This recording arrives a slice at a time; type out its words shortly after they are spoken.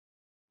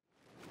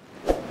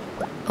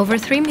Over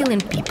 3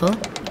 million people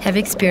have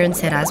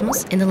experienced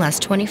Erasmus in the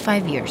last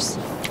 25 years.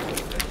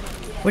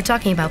 We're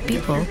talking about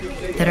people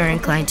that are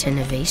inclined to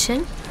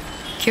innovation,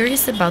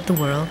 curious about the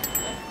world,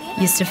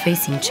 used to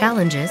facing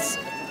challenges,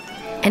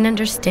 and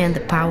understand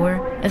the power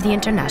of the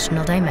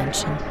international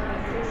dimension.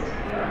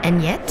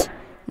 And yet,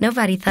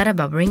 nobody thought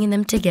about bringing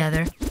them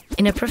together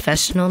in a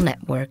professional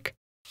network.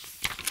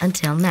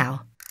 Until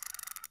now.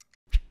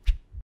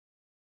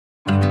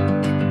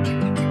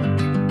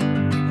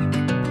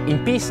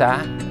 In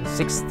Pisa,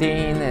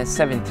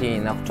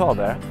 16-17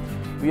 October,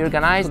 we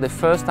organized the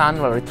first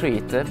annual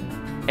retreat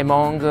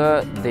among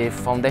the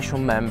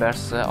foundation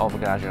members of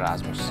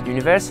GaragErasmus.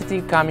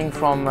 University coming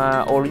from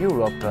all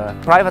Europe,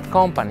 private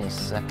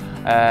companies,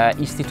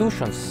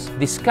 institutions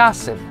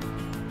discussed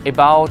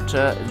about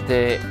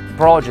the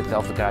project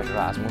of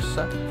GaragErasmus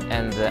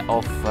and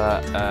of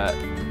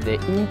the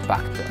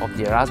impact of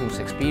the Erasmus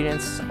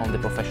experience on the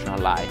professional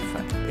life.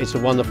 It's a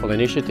wonderful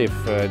initiative.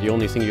 The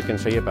only thing you can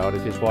say about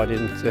it is why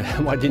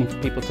didn't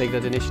people take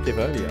that initiative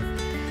earlier?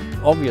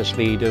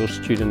 Obviously, those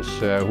students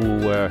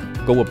who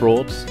go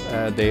abroad,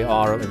 they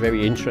are a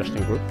very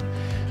interesting group.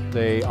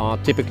 They are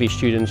typically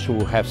students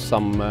who have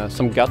some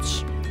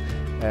guts.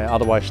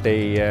 Otherwise,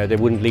 they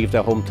wouldn't leave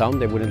their hometown.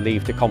 They wouldn't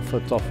leave the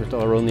comfort of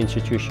our own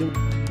institution.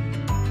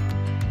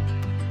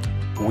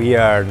 We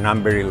are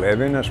number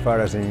 11 as far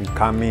as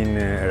incoming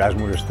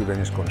Erasmus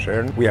student is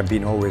concerned. We have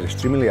been always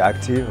extremely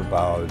active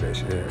about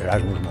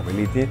Erasmus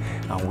mobility,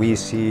 and we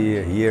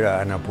see here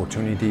an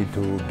opportunity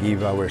to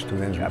give our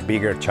students a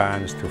bigger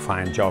chance to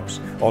find jobs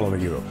all over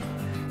Europe.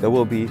 There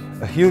will be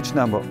a huge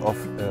number of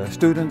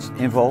students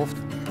involved.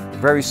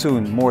 Very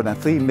soon, more than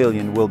 3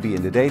 million will be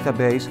in the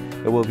database.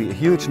 There will be a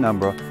huge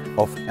number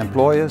of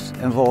employers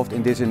involved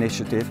in this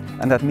initiative,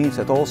 and that means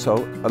that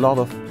also a lot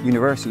of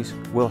universities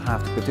will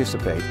have to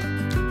participate.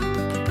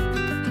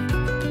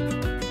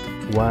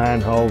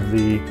 One of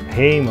the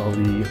aims of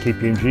the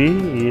KPMG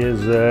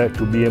is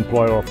to be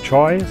employer of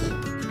choice.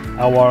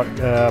 Our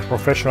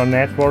professional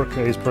network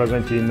is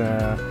present in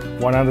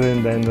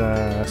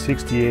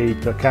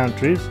 168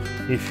 countries.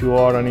 If you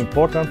are an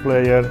important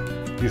player,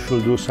 you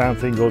should do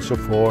something also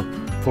for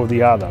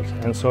the others.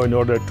 And so in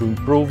order to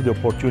improve the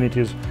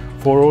opportunities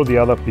for all the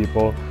other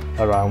people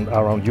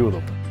around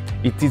Europe.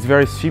 It is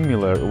very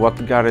similar what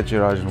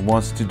GaragErasmus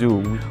wants to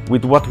do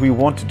with what we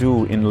want to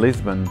do in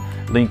Lisbon,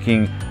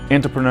 linking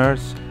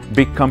entrepreneurs,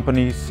 big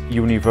companies,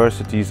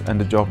 universities and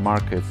the job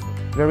markets.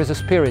 There is a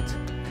spirit,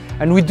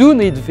 and we do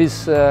need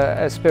this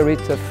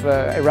spirit of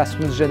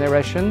Erasmus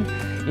Generation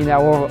in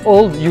our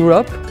old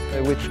Europe,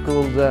 which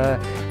could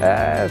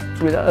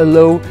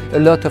allow a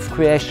lot of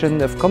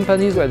creation of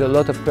companies and a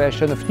lot of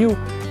creation of new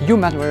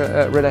human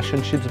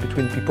relationships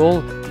between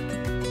people.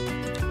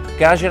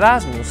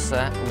 GaragErasmus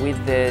with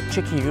the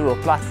Checking Euro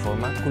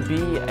platform could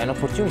be an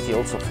opportunity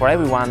also for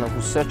everyone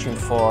who's searching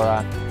for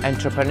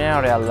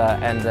entrepreneurial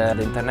and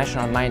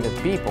international-minded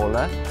people,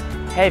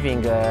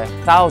 having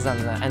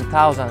thousands and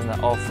thousands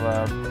of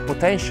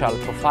potential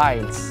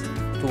profiles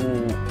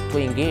to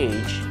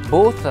engage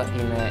both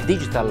in a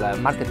digital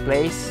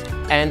marketplace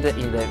and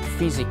in the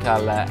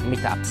physical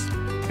meetups.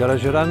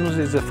 GaragErasmus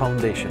is a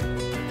foundation.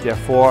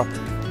 Therefore,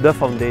 the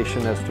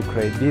foundation has to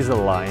create this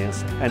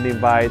alliance and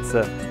invites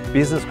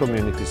business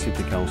community,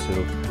 city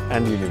council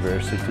and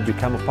university to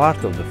become a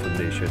part of the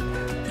foundation,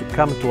 to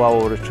come to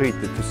our retreat,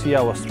 to see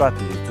our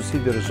strategy, to see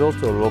the results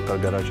of local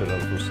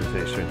GaragErasmus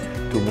association,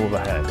 to move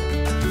ahead.